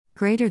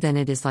Greater than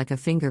it is like a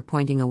finger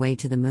pointing away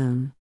to the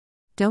moon.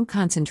 Don't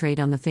concentrate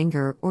on the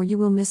finger or you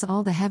will miss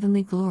all the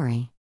heavenly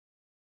glory.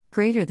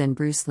 Greater than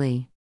Bruce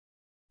Lee.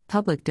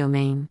 Public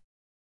domain.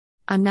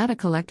 I'm not a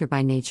collector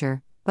by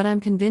nature, but I'm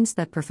convinced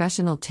that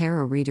professional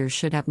tarot readers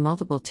should have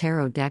multiple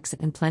tarot decks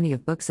and plenty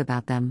of books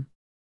about them.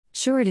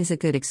 Sure, it is a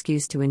good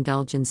excuse to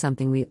indulge in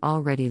something we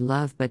already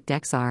love, but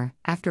decks are,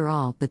 after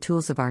all, the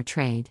tools of our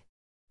trade.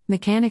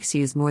 Mechanics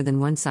use more than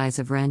one size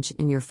of wrench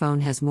and your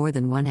phone has more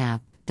than one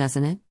app,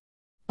 doesn't it?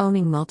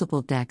 Owning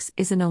multiple decks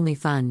isn't only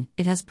fun,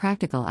 it has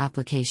practical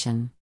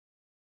application.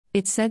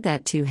 It's said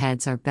that 2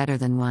 heads are better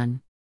than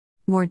 1.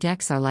 More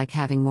decks are like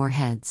having more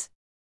heads.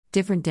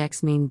 Different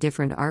decks mean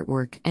different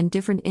artwork and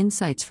different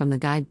insights from the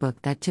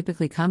guidebook that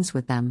typically comes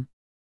with them.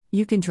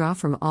 You can draw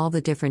from all the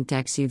different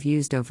decks you've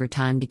used over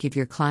time to give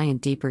your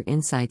client deeper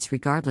insights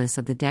regardless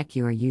of the deck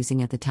you are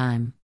using at the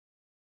time.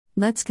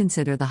 Let's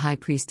consider the High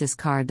Priestess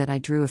card that I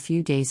drew a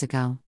few days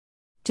ago.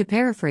 To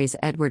paraphrase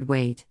Edward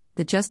Waite,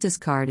 the Justice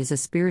card is a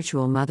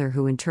spiritual mother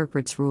who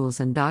interprets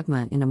rules and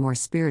dogma in a more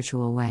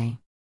spiritual way.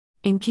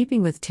 In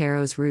keeping with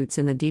tarot's roots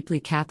in the deeply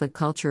Catholic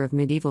culture of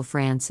medieval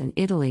France and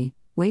Italy,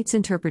 Waite's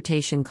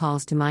interpretation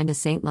calls to mind a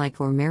saint-like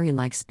or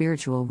Mary-like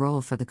spiritual role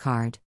for the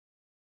card.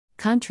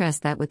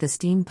 Contrast that with the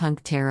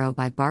Steampunk Tarot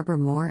by Barbara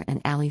Moore and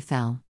Ali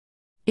Fell.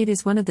 It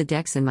is one of the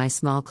decks in my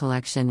small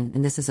collection,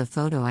 and this is a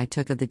photo I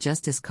took of the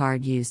Justice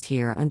card used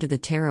here under the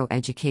tarot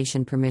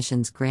education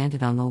permissions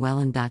granted on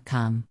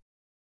Llewellyn.com.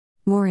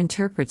 Moore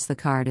interprets the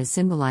card as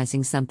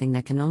symbolizing something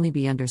that can only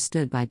be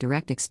understood by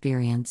direct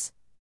experience.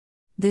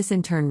 This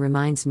in turn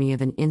reminds me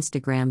of an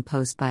Instagram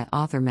post by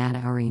author Matt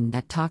Aureen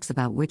that talks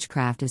about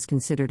witchcraft is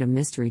considered a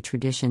mystery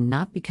tradition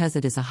not because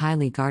it is a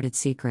highly guarded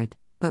secret,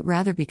 but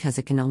rather because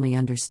it can only be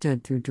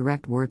understood through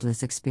direct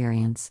wordless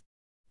experience.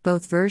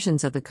 Both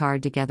versions of the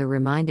card together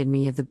reminded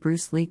me of the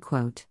Bruce Lee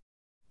quote.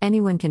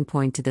 Anyone can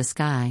point to the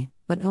sky,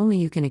 but only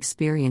you can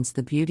experience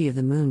the beauty of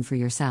the moon for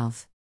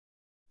yourself.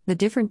 The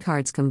different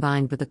cards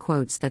combined with the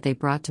quotes that they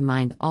brought to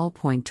mind all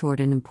point toward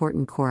an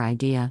important core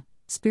idea: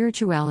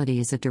 spirituality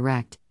is a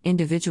direct,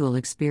 individual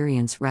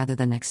experience rather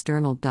than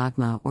external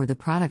dogma or the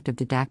product of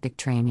didactic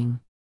training.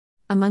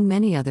 Among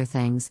many other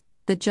things,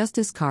 the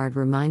Justice card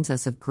reminds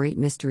us of great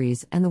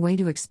mysteries, and the way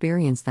to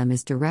experience them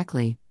is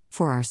directly,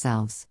 for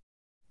ourselves.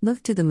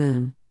 Look to the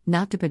moon,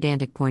 not to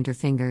pedantic pointer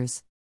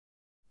fingers.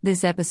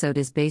 This episode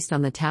is based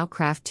on the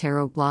Taocraft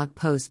Tarot blog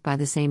post by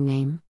the same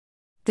name.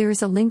 There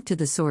is a link to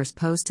the source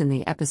post in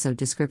the episode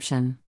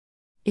description.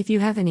 If you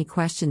have any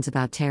questions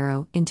about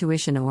tarot,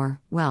 intuition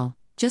or, well,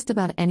 just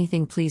about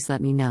anything, please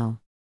let me know.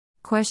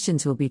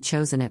 Questions will be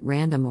chosen at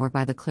random or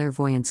by the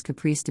clairvoyant's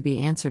caprice to be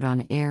answered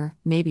on air,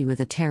 maybe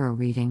with a tarot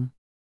reading.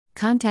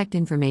 Contact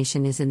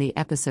information is in the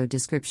episode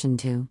description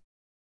too.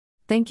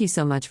 Thank you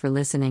so much for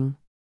listening.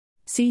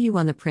 See you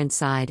on the print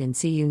side and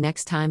see you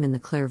next time in the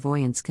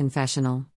Clairvoyance Confessional.